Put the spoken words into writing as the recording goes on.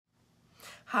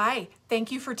Hi,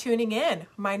 thank you for tuning in.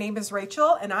 My name is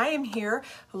Rachel and I am here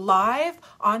live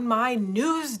on my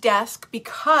news desk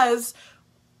because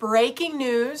breaking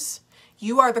news,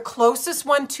 you are the closest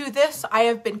one to this. I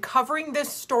have been covering this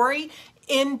story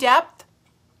in depth.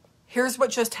 Here's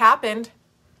what just happened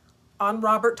on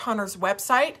Robert Tonner's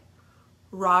website.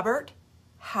 Robert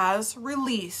has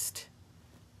released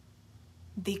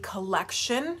the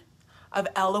collection of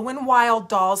Ellowyne Wilde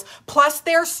dolls plus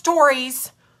their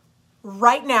stories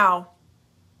right now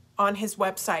on his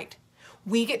website.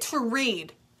 We get to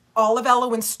read all of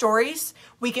Ellowyne's stories.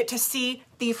 We get to see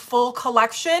the full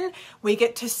collection. We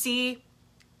get to see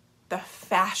the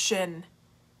fashion.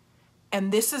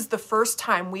 And this is the first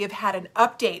time we have had an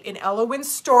update in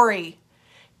Ellowyne's story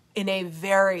in a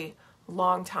very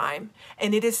long time.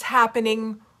 And it is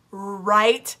happening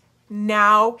right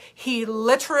now. He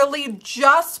literally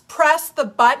just pressed the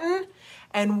button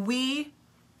and we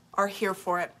are here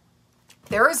for it.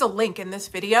 There is a link in this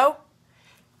video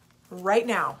right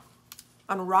now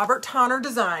on Robert Tonner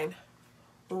Design.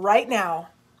 Right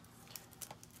now.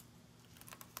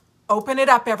 Open it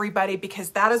up, everybody,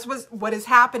 because that is what is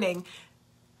happening.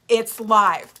 It's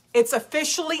live. It's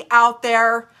officially out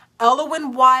there.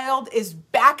 Ellowyne Wilde is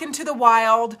back into the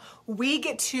wild. We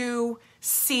get to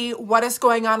see what is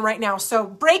going on right now. So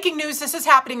breaking news, this is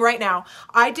happening right now.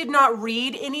 I did not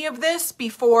read any of this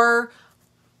before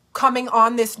coming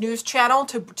on this news channel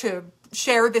to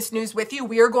share this news with you.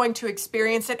 We are going to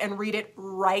experience it and read it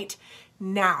right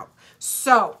now.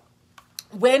 So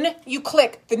when you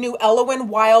click the new Ellowyne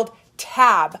Wilde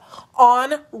tab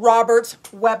on Robert's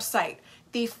website,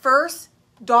 the first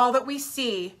doll that we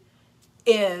see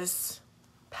is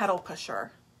Pedal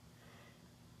Pusher.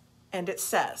 And it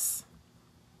says,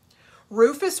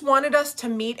 Rufus wanted us to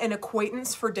meet an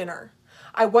acquaintance for dinner.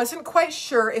 I wasn't quite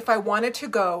sure if I wanted to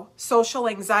go, social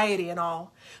anxiety and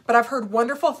all, but I've heard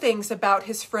wonderful things about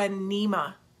his friend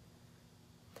Nima.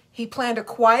 He planned a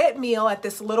quiet meal at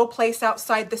this little place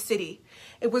outside the city.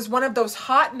 It was one of those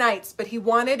hot nights, but he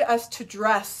wanted us to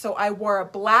dress, so I wore a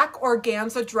black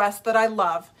organza dress that I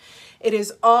love. It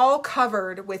is all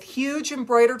covered with huge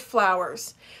embroidered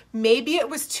flowers. Maybe it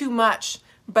was too much,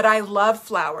 but I love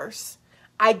flowers.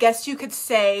 I guess you could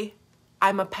say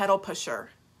I'm a pedal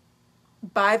pusher.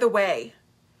 By the way,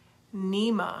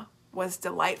 Nima was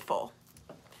delightful.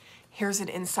 Here's an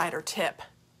insider tip.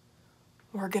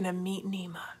 We're going to meet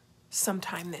Nima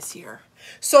sometime this year.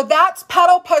 So that's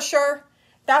Pedal Pusher.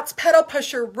 That's Pedal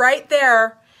Pusher right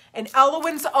there. In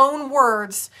Ellowyne's own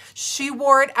words, she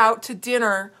wore it out to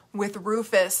dinner with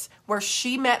Rufus, where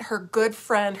she met her good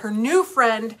friend, her new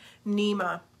friend,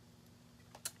 Nima.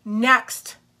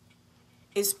 Next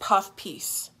is Puff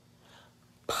Piece.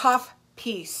 Puff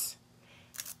Piece.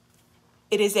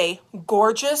 It is a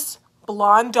gorgeous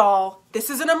blonde doll. This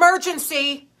is an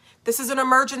emergency. This is an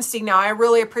emergency. Now, I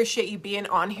really appreciate you being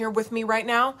on here with me right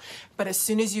now, but as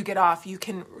soon as you get off, you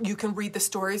can read the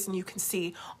stories and you can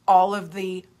see all of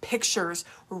the pictures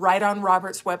right on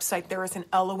Robert's website. There is an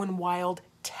Ellowyne Wilde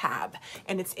tab,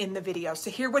 and it's in the video. So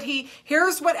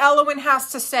here's what Ellowyne has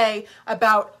to say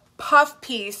about Puff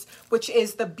Piece, which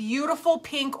is the beautiful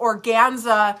pink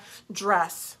organza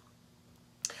dress.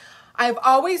 I've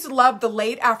always loved the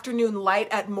late afternoon light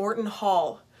at Morton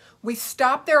Hall. We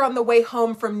stopped there on the way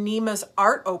home from Nima's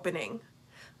art opening.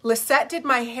 Lisette did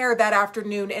my hair that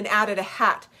afternoon and added a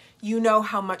hat. You know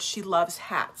how much she loves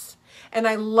hats. And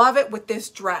I love it with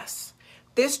this dress.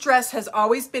 This dress has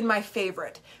always been my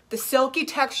favorite. The silky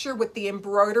texture with the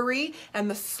embroidery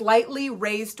and the slightly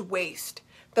raised waist.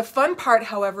 The fun part,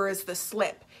 however, is the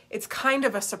slip. It's kind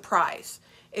of a surprise.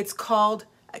 It's called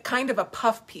kind of a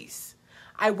puff piece.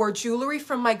 I wore jewelry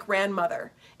from my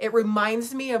grandmother. It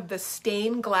reminds me of the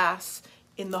stained glass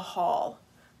in the hall.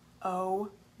 Oh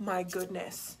my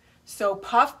goodness. So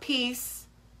Puff Piece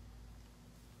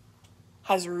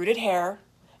has rooted hair.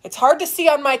 It's hard to see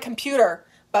on my computer,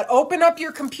 but open up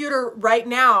your computer right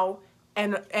now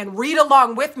and read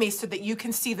along with me so that you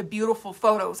can see the beautiful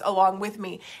photos along with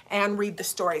me and read the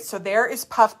story. So there is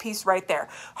Puff Piece right there.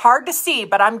 Hard to see,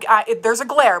 but there's a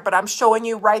glare, but I'm showing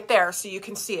you right there so you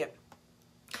can see it.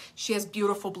 She has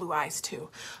beautiful blue eyes too.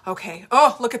 Okay.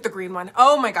 Oh, look at the green one.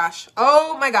 Oh my gosh.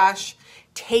 Oh my gosh.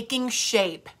 Taking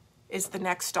Shape is the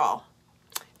next doll.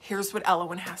 Here's what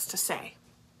Ellowyne has to say.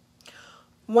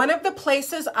 One of the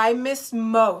places I missed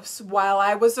most while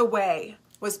I was away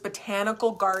was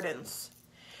Botanical Gardens.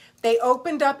 They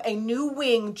opened up a new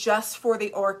wing just for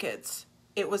the orchids.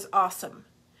 It was awesome.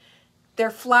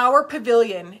 Their flower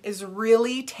pavilion is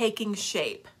really taking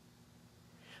shape.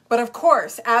 But of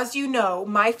course, as you know,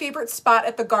 my favorite spot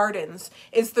at the gardens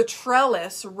is the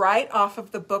trellis right off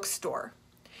of the bookstore.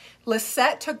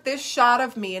 Lisette took this shot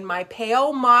of me in my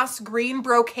pale moss green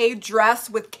brocade dress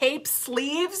with cape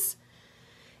sleeves.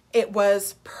 It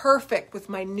was perfect with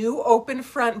my new open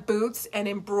front boots and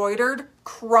embroidered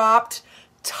cropped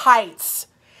tights.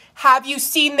 Have you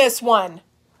seen this one?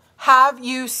 Have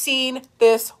you seen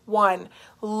this one?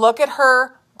 Look at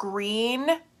her green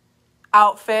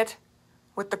outfit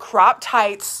with the cropped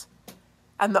tights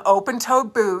and the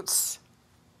open-toed boots.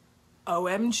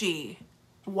 OMG.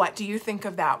 What do you think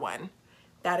of that one?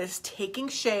 That is taking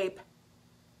shape.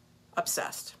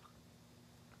 Obsessed.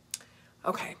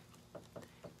 Okay.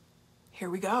 Here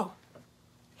we go.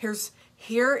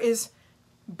 Here is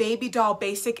Baby Doll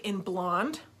Basic in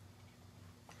blonde.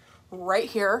 Right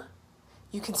here,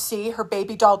 you can see her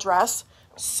baby doll dress.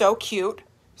 So cute,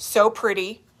 so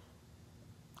pretty.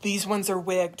 These ones are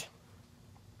wigged.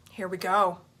 Here we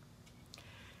go.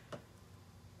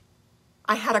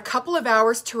 I had a couple of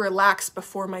hours to relax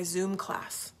before my Zoom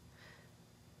class.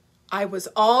 I was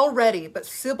all ready, but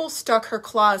Sybil stuck her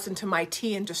claws into my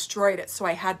tea and destroyed it, so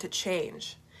I had to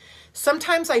change.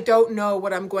 Sometimes I don't know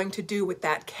what I'm going to do with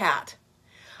that cat.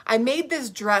 I made this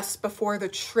dress before the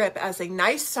trip as a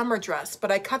nice summer dress,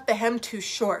 but I cut the hem too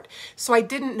short, so I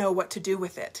didn't know what to do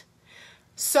with it.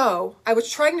 So I was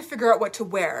trying to figure out what to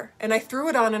wear, and I threw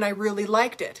it on and I really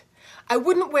liked it. I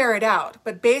wouldn't wear it out,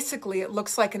 but basically it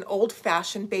looks like an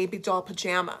old-fashioned baby doll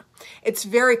pajama. It's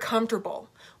very comfortable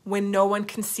when no one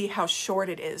can see how short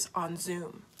it is on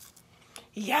Zoom.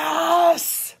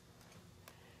 Yes!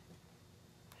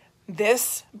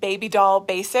 This baby doll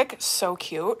basic, so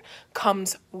cute,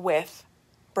 comes with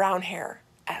brown hair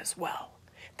as well.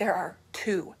 There are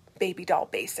 2 baby doll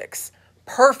basics.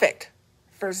 Perfect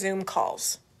for Zoom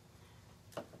calls.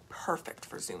 Perfect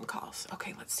for Zoom calls.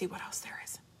 Okay, let's see what else there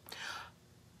is.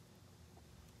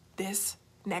 This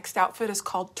next outfit is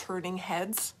called Turning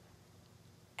Heads,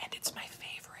 and it's my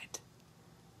favorite.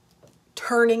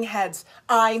 Turning Heads.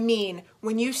 I mean,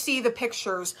 when you see the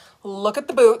pictures, look at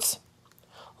the boots.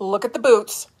 Look at the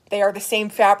boots. They are the same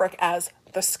fabric as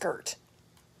the skirt.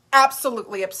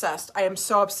 Absolutely obsessed. I am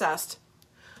so obsessed.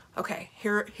 Okay,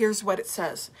 here's what it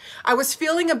says. I was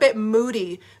feeling a bit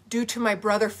moody due to my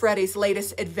brother Freddie's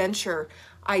latest adventure.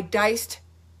 I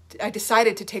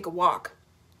decided to take a walk.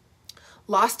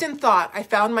 Lost in thought, I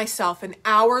found myself an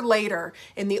hour later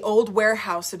in the old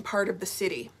warehouse part of the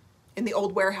city.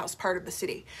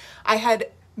 I hadn't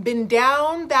been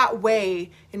down that way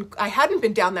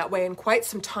in quite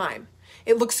some time.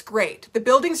 It looks great. The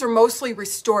buildings are mostly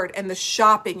restored and the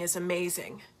shopping is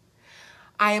amazing.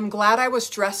 I am glad I was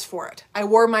dressed for it. I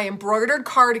wore my embroidered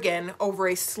cardigan over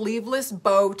a sleeveless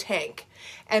bow tank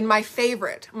and my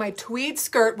favorite, my tweed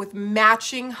skirt with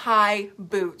matching high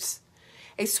boots.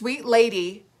 A sweet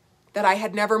lady that I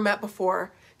had never met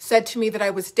before said to me that I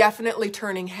was definitely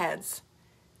turning heads.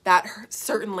 That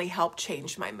certainly helped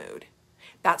change my mood.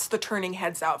 That's the Turning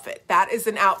Heads outfit. That is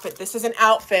an outfit. This is an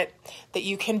outfit that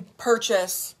you can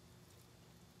purchase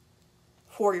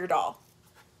for your doll.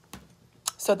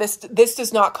 So this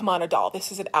does not come on a doll.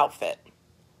 This is an outfit.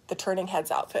 The Turning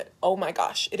Heads outfit. Oh my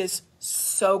gosh, it is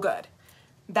so good.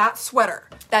 That sweater,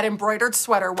 that embroidered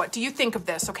sweater, what do you think of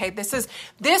this? Okay, this is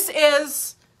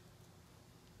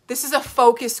a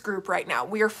focus group right now.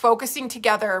 We are focusing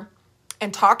together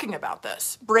and talking about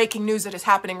this. Breaking news that is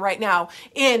happening right now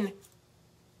in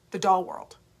the doll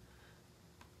world.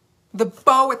 The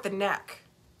bow at the neck.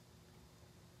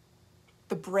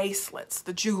 The bracelets,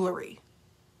 the jewelry.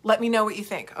 Let me know what you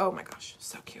think. Oh my gosh,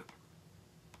 so cute.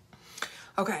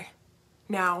 Okay,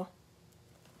 now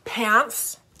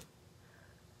pants.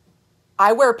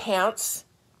 I wear pants.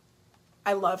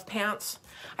 I love pants.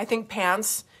 I think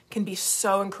pants can be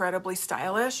so incredibly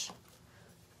stylish.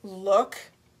 Look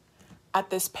at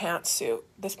this pantsuit,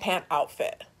 this pant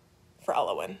outfit for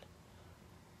Ellowyne.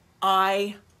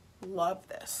 I love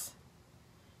this.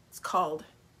 It's called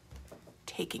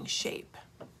Taking Shape.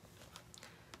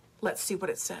 Let's see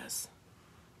what it says.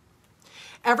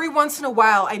 Every once in a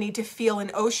while, I need to feel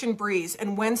an ocean breeze,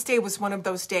 and Wednesday was one of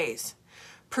those days.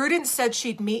 Prudence said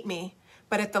she'd meet me,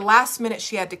 but at the last minute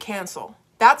she had to cancel.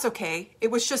 That's okay.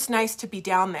 It was just nice to be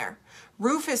down there.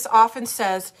 Rufus often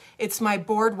says it's my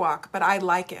boardwalk, but I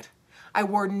like it. I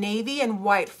wore navy and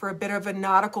white for a bit of a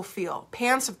nautical feel.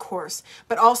 Pants, of course,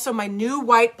 but also my new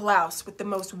white blouse with the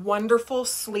most wonderful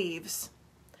sleeves.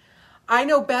 I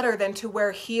know better than to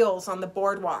wear heels on the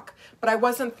boardwalk, but I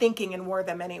wasn't thinking and wore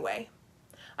them anyway.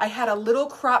 I had a little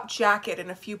crop jacket and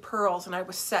a few pearls, and I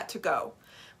was set to go.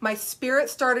 My spirit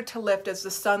started to lift as the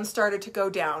sun started to go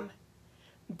down.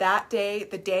 That day,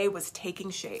 the day was taking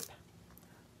shape.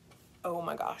 Oh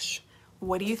my gosh.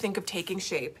 What do you think of Taking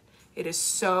Shape? It is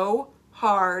so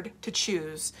hard to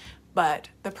choose, but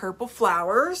the purple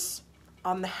flowers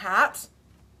on the hat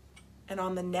and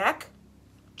on the neck,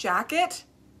 jacket.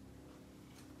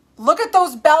 Look at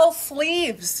those bell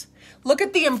sleeves. Look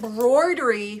at the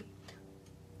embroidery.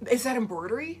 Is that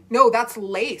embroidery? No, that's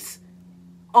lace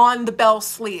on the bell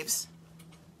sleeves.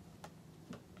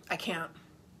 I can't.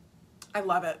 I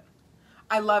love it.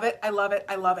 I love it. I love it.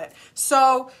 I love it.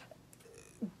 So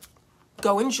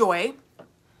go enjoy.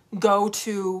 Go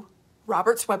to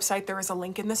Robert's website. There is a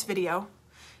link in this video.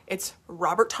 It's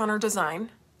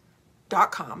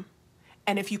roberttonnerdesign.com.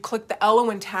 And if you click the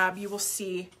Ellowyne tab, you will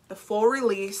see the full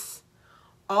release,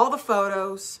 all the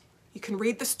photos. You can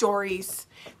read the stories.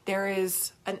 There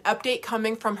is an update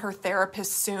coming from her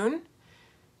therapist soon.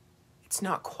 It's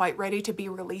not quite ready to be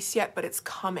released yet, but it's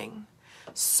coming.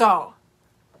 So,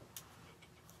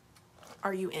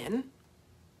 are you in?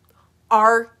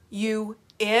 Are you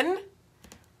in?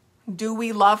 Do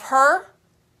we love her?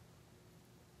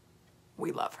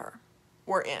 We love her.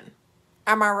 We're in.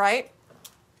 Am I right?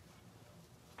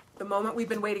 The moment we've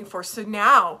been waiting for. So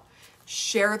now,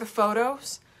 share the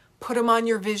photos, put them on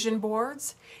your vision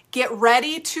boards, get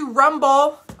ready to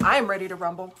rumble. I am ready to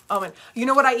rumble. Oh, and you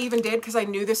know what I even did? Because I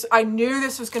knew this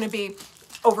was going to be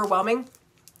overwhelming.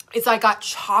 Is I got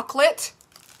chocolate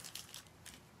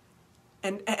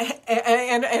and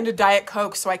a Diet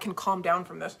Coke so I can calm down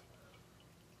from this.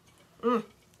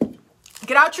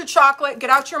 Get out your chocolate, get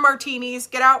out your martinis,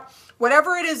 get out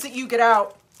whatever it is that you get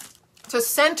out to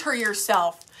center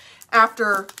yourself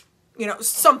after, you know,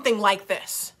 something like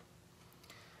this.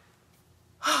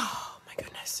 Oh my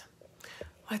goodness.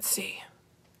 Let's see.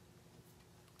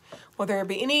 Will there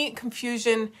be any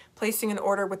confusion placing an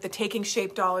order with the Taking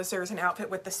Shape doll as there's an outfit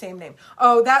with the same name?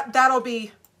 Oh, that'll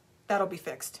be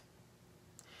fixed.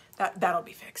 That'll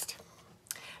be fixed.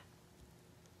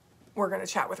 We're going to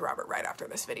chat with Robert right after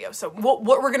this video. So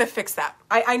we're going to fix that.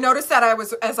 I noticed that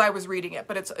as I was reading it,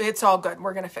 but it's all good.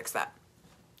 We're going to fix that.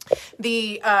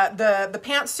 The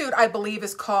pantsuit, I believe,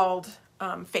 is called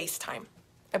FaceTime.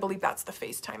 I believe that's the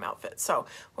FaceTime outfit. So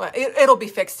it'll be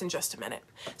fixed in just a minute.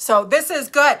 So this is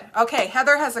good. Okay,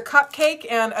 Heather has a cupcake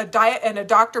and a diet and a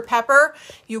Dr. Pepper.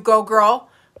 You go, girl.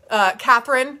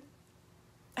 Catherine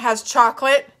has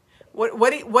chocolate.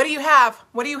 What do you have?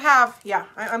 What do you have? Yeah,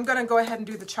 I'm going to go ahead and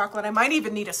do the chocolate. I might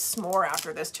even need a s'more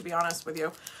after this, to be honest with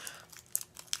you.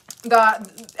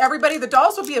 Everybody, the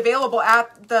dolls will be available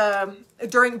at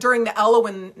during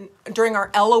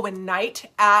our Ellowyne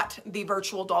night at the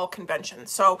virtual doll convention.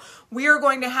 So we are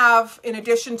going to have, in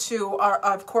addition to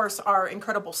of course, our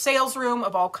incredible sales room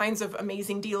of all kinds of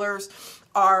amazing dealers,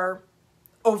 our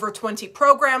over 20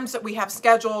 programs that we have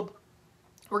scheduled.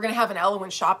 We're going to have an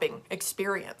Ellowyne shopping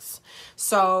experience.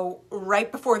 So right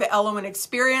before the Ellowyne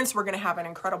experience, we're going to have an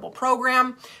incredible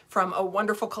program from a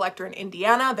wonderful collector in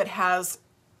Indiana that has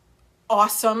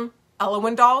awesome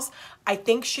Ellowyne dolls. I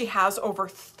think she has over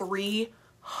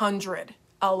 300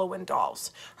 Ellowyne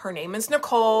dolls. Her name is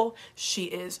Nicole. She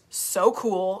is so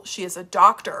cool. She is a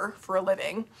doctor for a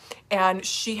living, and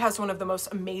she has one of the most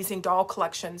amazing doll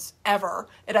collections ever.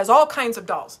 It has all kinds of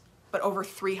dolls, but over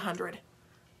 300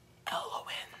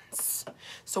 Ellowynes.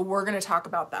 So we're going to talk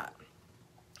about that.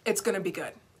 It's going to be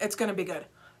good. It's going to be good.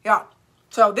 Yeah.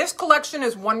 So this collection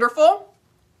is wonderful,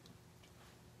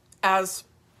 as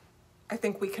I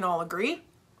think we can all agree.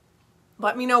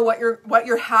 Let me know what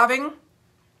you're having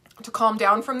to calm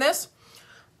down from this.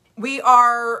 We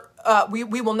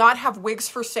will not have wigs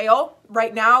for sale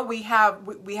right now. We have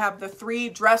the 3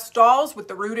 dress dolls with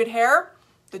the rooted hair,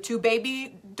 the 2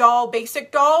 baby doll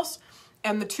basic dolls,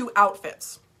 and the 2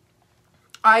 outfits.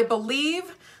 I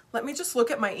believe, let me just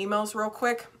look at my emails real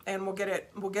quick and we'll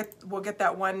get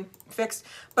that one fixed.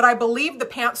 But I believe the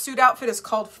pantsuit outfit is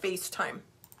called FaceTime.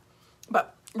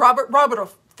 But Robert will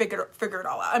figure it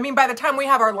all out. I mean, by the time we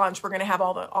have our lunch, we're going to have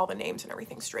all the names and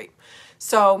everything straight.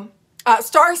 So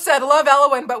Star said, love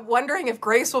Ellowyne, but wondering if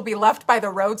Grace will be left by the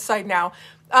roadside now.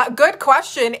 Good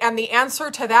question. And the answer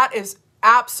to that is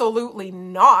absolutely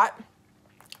not.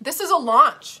 This is a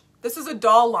launch. This is a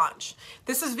doll launch.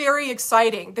 This is very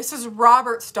exciting. This is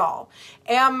Robert's doll.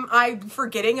 Am I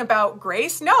forgetting about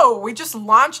Grace? No, we just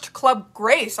launched Club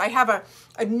Grace. I have a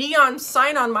neon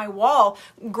sign on my wall.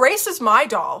 Grace is my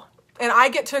doll, and I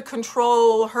get to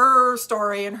control her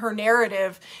story and her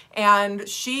narrative, and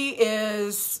she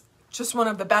is just one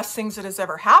of the best things that has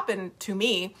ever happened to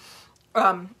me.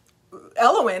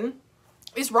 Ellowyne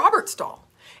is Robert's doll.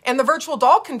 And the virtual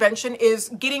doll convention is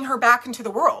getting her back into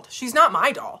the world. She's not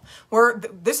my doll.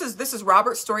 This is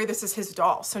Robert's story. This is his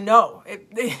doll. So no,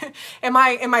 am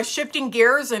I shifting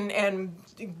gears and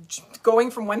going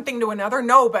from one thing to another?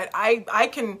 No, but I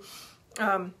can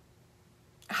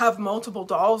have multiple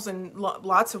dolls and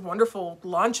lots of wonderful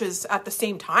launches at the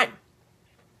same time.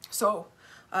 So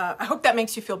I hope that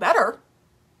makes you feel better.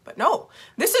 But no,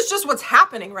 this is just what's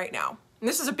happening right now. And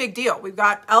this is a big deal. We've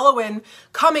got Ellowyne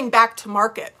coming back to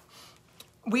market.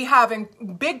 We have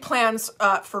big plans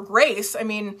for Grace. I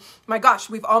mean, my gosh,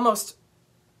 we've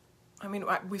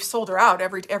sold her out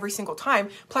every single time.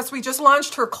 Plus, we just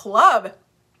launched her club.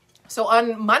 So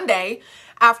on Monday,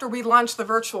 after we launch the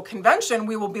virtual convention,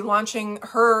 we will be launching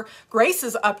her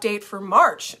Grace's update for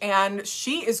March. And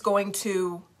she is going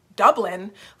to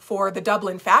Dublin for the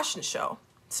Dublin Fashion Show.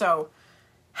 So,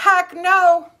 heck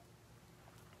no.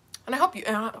 And I hope you,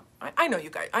 I know you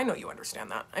guys, I know you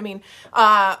understand that. I mean,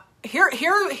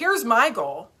 here's my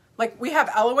goal. Like, we have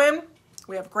Ellowyne,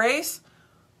 we have Grace.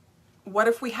 What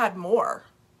if we had more?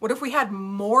 What if we had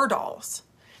more dolls?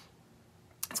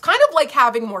 It's kind of like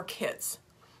having more kids.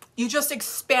 You just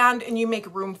expand and you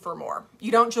make room for more.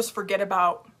 You don't just forget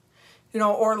about,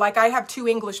 or like I have 2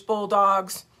 English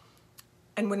bulldogs.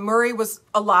 And when Murray was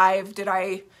alive, did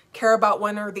I care about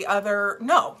one or the other?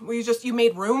 No, you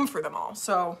made room for them all.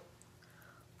 So,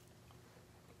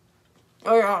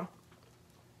 oh yeah.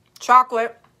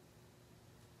 Chocolate.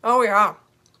 Oh yeah.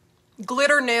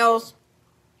 Glitter nails.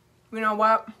 You know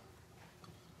what?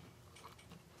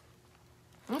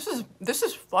 This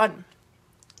is fun.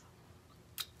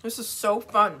 This is so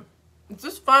fun. Is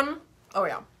this fun? Oh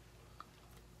yeah.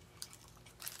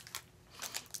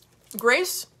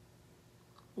 Grace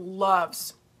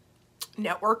loves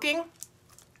networking.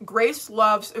 Grace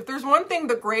loves, if there's one thing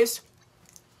that Grace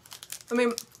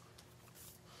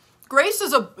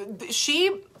is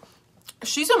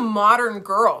she's a modern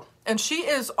girl, and she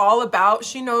is all about,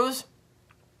 she knows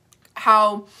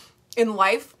how in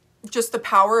life, just the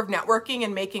power of networking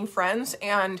and making friends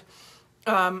and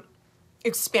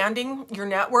expanding your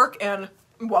network and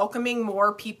welcoming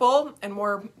more people and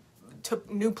more to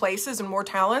new places and more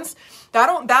talents,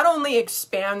 that only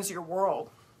expands your world.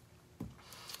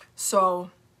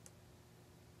 So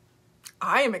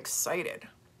I am excited.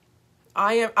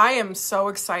 I am so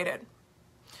excited.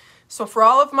 So for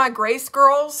all of my Grace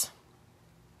girls,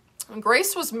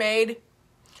 Grace was made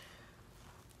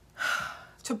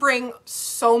to bring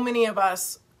so many of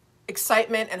us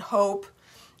excitement and hope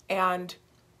and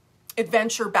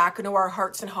adventure back into our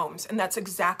hearts and homes. And that's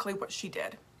exactly what she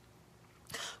did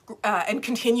and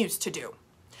continues to do.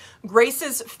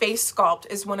 Grace's face sculpt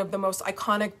is one of the most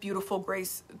iconic, beautiful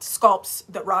Grace sculpts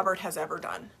that Robert has ever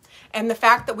done. And the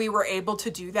fact that we were able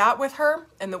to do that with her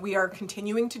and that we are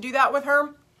continuing to do that with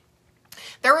her,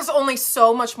 there is only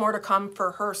so much more to come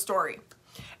for her story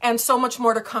and so much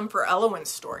more to come for Ellowyne's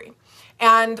story.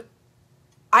 And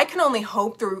I can only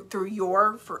hope through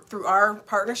our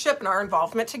partnership and our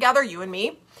involvement together, you and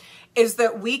me, is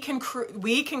that we can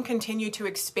continue to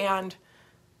expand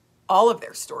all of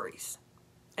their stories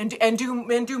and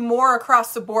do more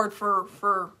across the board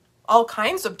for all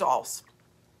kinds of dolls.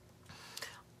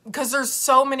 Because there's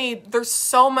so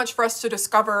much for us to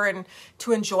discover and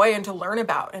to enjoy and to learn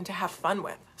about and to have fun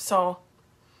with. So,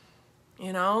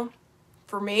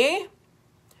 for me,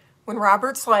 when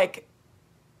Robert's like,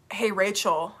 hey,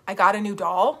 Rachel, I got a new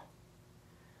doll,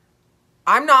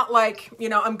 I'm not like,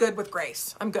 I'm good with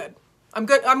Grace. I'm good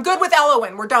with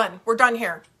Ellowyne. We're done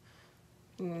here.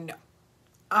 No.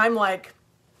 I'm like,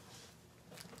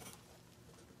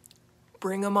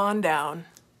 bring them on down.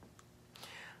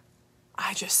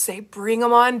 I just say, bring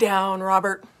them on down,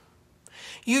 Robert.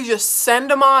 You just send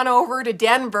them on over to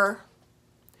Denver.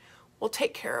 We'll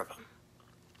take care of them.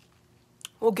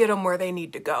 We'll get them where they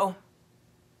need to go.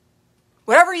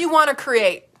 Whatever you want to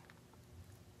create,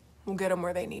 we'll get them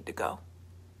where they need to go.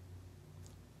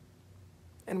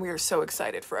 And we are so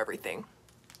excited for everything.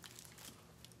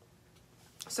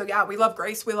 So yeah, we love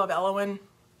Grace. We love Ellowyne.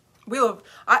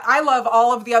 I love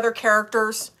all of the other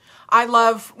characters. I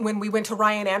love when we went to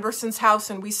Ryan Anderson's house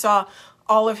and we saw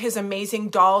all of his amazing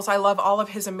dolls. I love all of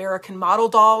his American model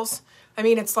dolls. I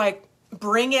mean, it's like,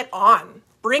 bring it on.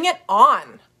 Bring it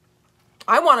on.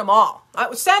 I want them all.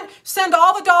 Send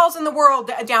all the dolls in the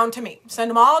world down to me. Send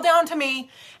them all down to me,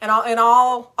 and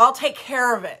I'll take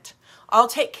care of it. I'll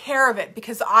take care of it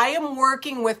because I am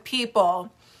working with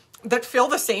people that feel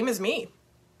the same as me.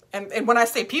 And when I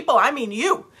say people, I mean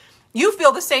you. You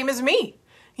feel the same as me.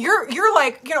 You're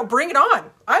like, bring it on.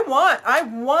 I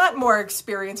want more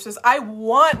experiences. I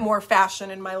want more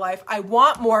fashion in my life. I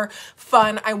want more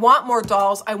fun. I want more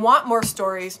dolls. I want more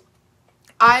stories.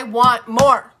 I want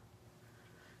more.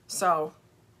 So,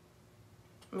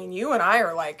 I mean, you and I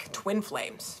are like twin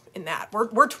flames in that.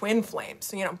 We're twin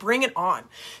flames, bring it on.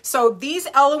 So these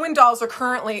Ellowyne dolls are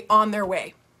currently on their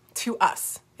way to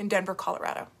us in Denver,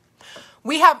 Colorado.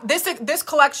 We have this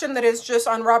collection that is just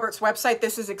on Robert's website.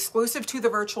 This is exclusive to the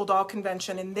Virtual Doll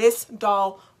Convention, and this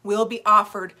doll will be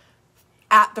offered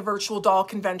at the Virtual Doll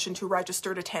Convention to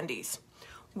registered attendees.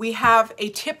 We have a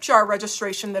tip jar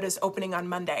registration that is opening on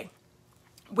Monday.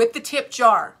 With the tip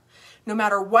jar, no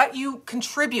matter what you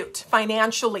contribute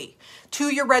financially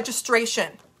to your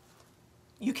registration,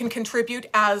 you can contribute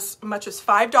as much as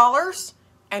 $5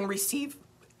 and receive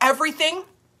everything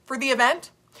for the event.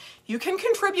 You can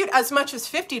contribute as much as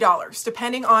 $50,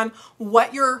 depending on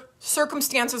what your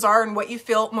circumstances are and what you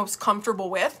feel most comfortable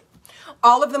with.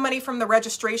 All of the money from the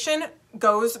registration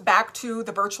goes back to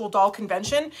the Virtual Doll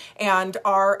Convention and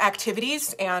our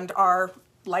activities and our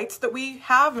lights that we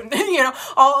have, and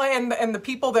all and the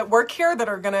people that work here that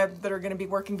are gonna be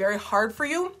working very hard for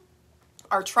you,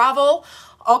 our travel,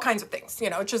 all kinds of things.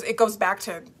 It goes back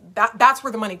to that. That's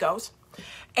where the money goes,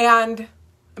 and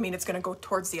I mean it's gonna go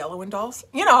towards the Ellowyne dolls.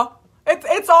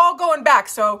 It's all going back.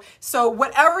 So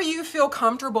whatever you feel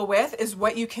comfortable with is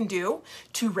what you can do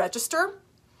to register.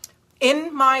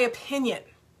 In my opinion,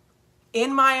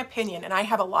 and I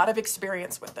have a lot of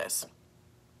experience with this,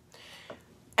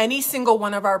 any single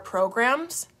one of our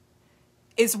programs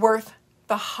is worth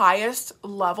the highest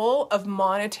level of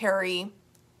monetary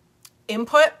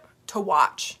input to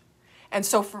watch. And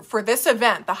so for this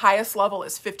event, the highest level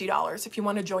is $50. If you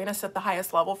want to join us at the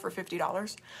highest level for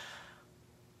 $50,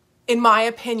 in my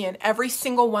opinion, every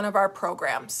single one of our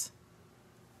programs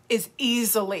is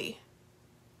easily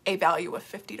a value of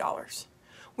 $50.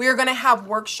 We are going to have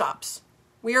workshops.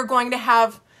 We are going to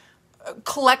have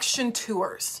collection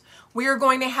tours. We are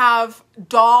going to have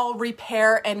doll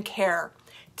repair and care,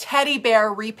 teddy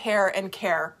bear repair and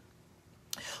care.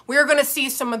 We are going to see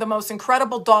some of the most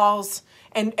incredible dolls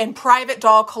and private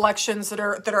doll collections that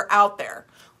are out there.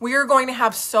 We are going to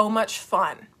have so much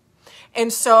fun.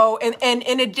 And so, and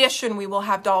in addition, we will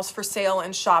have dolls for sale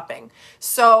and shopping.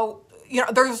 So,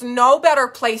 there's no better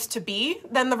place to be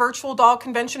than the Virtual Doll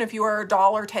Convention if you are a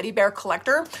doll or teddy bear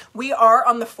collector. We are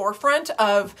on the forefront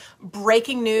of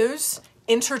breaking news,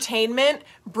 entertainment,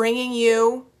 bringing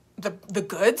you the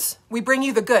goods. We bring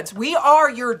you the goods. We are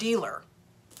your dealer.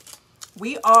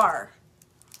 We are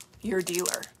your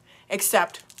dealer,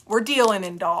 except we're dealing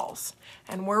in dolls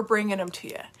and we're bringing them to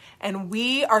you. And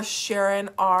we are sharing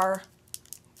our,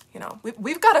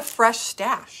 we've got a fresh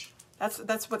stash.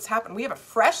 That's what's happened. We have a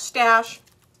fresh stash.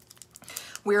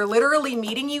 We're literally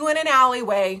meeting you in an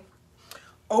alleyway,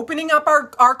 opening up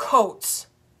our coats.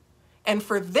 And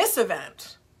for this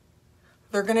event,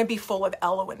 they're going to be full of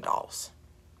Ellowyne dolls.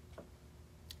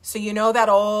 So that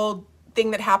old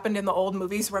thing that happened in the old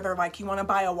movies where they're like, you want to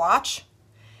buy a watch?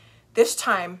 This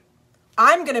time,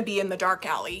 I'm going to be in the dark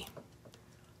alley,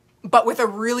 but with a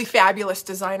really fabulous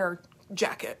designer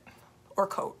jacket or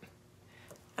coat.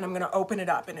 And I'm going to open it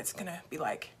up and it's going to be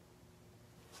like,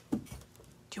 do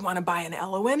you want to buy an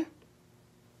Ellowyne?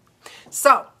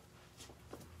 So,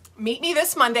 meet me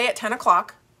this Monday at 10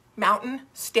 o'clock. Mountain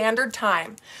Standard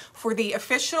Time for the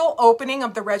official opening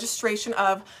of the registration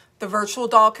of the Virtual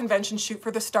Doll Convention Shoot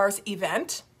for the Stars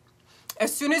event.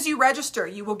 As soon as you register,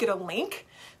 you will get a link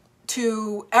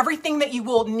to everything that you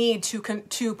will need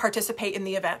to participate in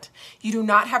the event. You do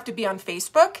not have to be on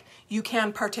Facebook. You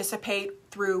can participate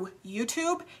through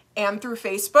YouTube and through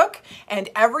Facebook. And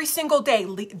every single day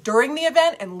during the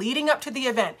event and leading up to the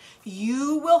event,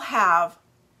 you will have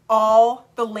all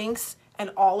the links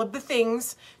and all of the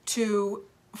things to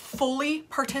fully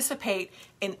participate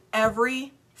in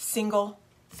every single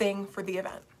thing for the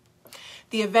event.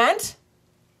 The event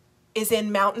is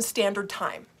in Mountain Standard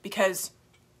Time because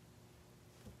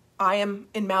I am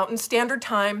in Mountain Standard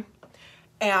Time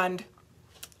and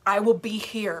I will be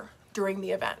here during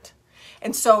the event.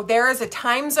 And so there is a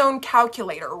time zone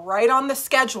calculator right on the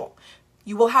schedule.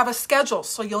 You will have a schedule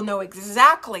so you'll know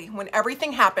exactly when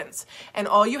everything happens. And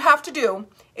all you have to do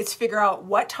is figure out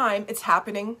what time it's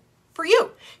happening for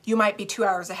you. You might be 2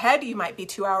 hours ahead. You might be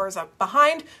 2 hours up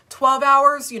behind, 12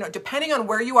 hours, depending on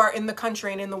where you are in the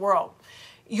country and in the world.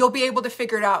 You'll be able to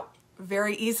figure it out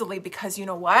very easily because you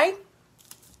know why?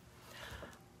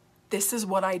 This is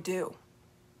what I do.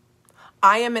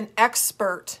 I am an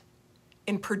expert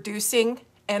in producing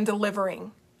and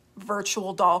delivering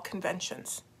virtual doll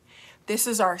conventions. This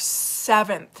is our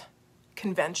 7th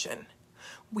convention.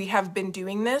 We have been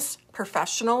doing this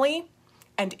professionally,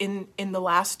 and in the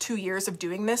last 2 years of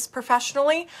doing this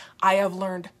professionally, I have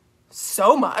learned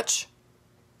so much.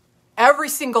 Every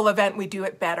single event we do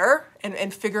it better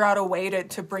and figure out a way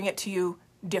to bring it to you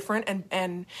different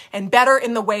and better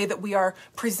in the way that we are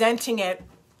presenting it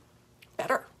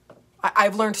better.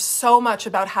 I've learned so much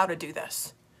about how to do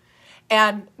this.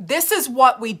 And this is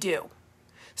what we do.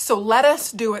 So let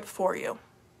us do it for you.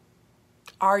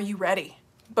 Are you ready?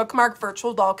 Bookmark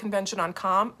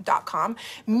virtualdollconvention.com.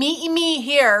 Meet me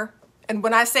here. And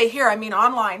when I say here, I mean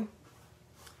online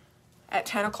at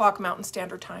 10 o'clock Mountain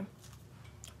Standard Time.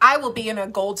 I will be in a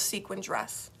gold sequin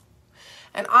dress.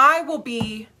 And I will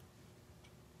be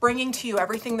bringing to you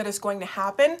everything that is going to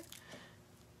happen.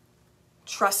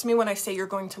 Trust me when I say you're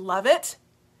going to love it.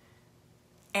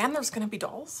 And there's going to be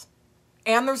dolls.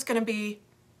 And there's going to be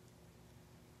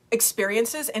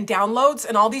experiences and downloads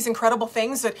and all these incredible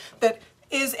things that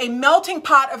is a melting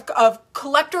pot of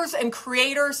collectors and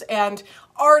creators and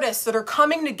artists that are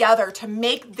coming together to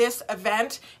make this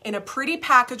event in a pretty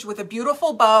package with a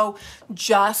beautiful bow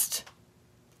just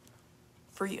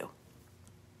for you.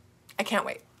 I can't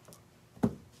wait.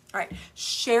 All right,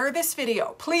 share this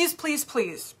video. Please, please,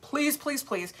 please, please, please,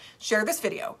 please share this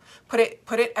video. Put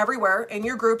it everywhere, in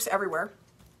your groups everywhere.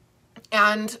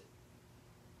 And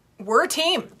we're a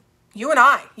team. You and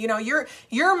I, you know, you're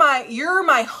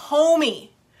my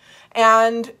homie,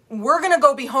 and we're going to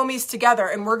go be homies together,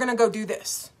 and we're going to go do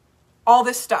this, all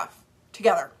this stuff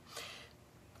together.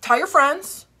 Tell your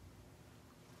friends,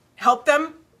 help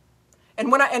them.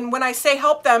 And when I say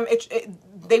help them,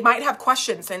 they might have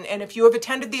questions. And if you have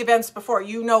attended the events before,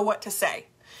 you know what to say,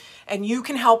 and you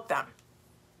can help them.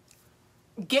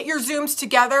 Get your Zooms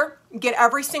together, get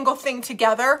every single thing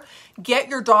together, get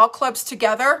your doll clubs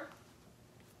together.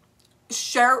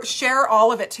 Share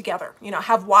all of it together. You know,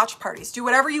 have watch parties. Do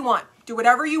whatever you want. Do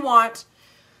whatever you want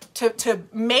to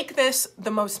make this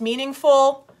the most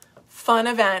meaningful, fun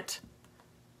event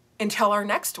until our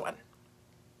next one.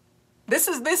 This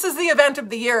is the event of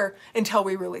the year until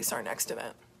we release our next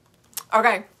event.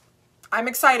 Okay, I'm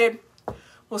excited.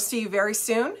 We'll see you very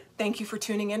soon. Thank you for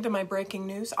tuning in to my breaking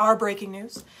news, our breaking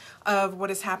news of what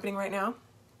is happening right now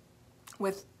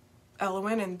with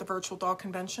Ellowyne and the Virtual Doll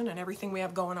Convention and everything we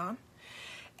have going on.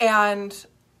 And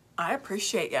I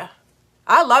appreciate you.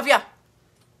 I love you.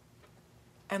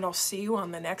 And I'll see you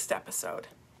on the next episode.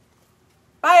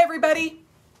 Bye, everybody.